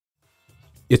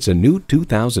It's a new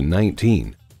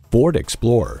 2019 Ford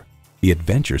Explorer. The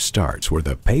adventure starts where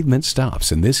the pavement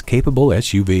stops in this capable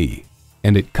SUV.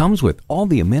 And it comes with all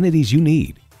the amenities you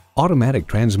need. Automatic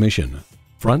transmission,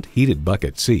 front heated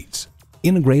bucket seats,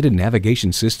 integrated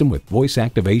navigation system with voice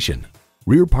activation,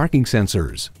 rear parking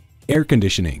sensors, air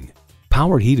conditioning,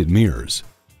 power heated mirrors,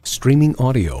 streaming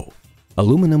audio,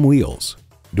 aluminum wheels,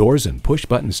 doors and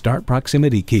push-button start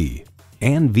proximity key,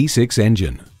 and V6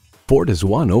 engine. Ford has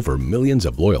won over millions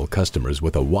of loyal customers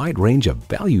with a wide range of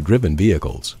value-driven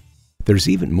vehicles. There's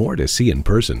even more to see in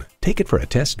person. Take it for a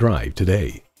test drive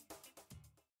today.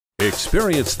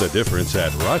 Experience the difference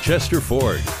at Rochester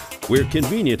Ford. We're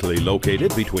conveniently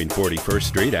located between 41st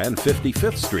Street and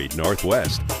 55th Street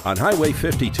Northwest on Highway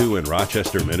 52 in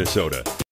Rochester, Minnesota.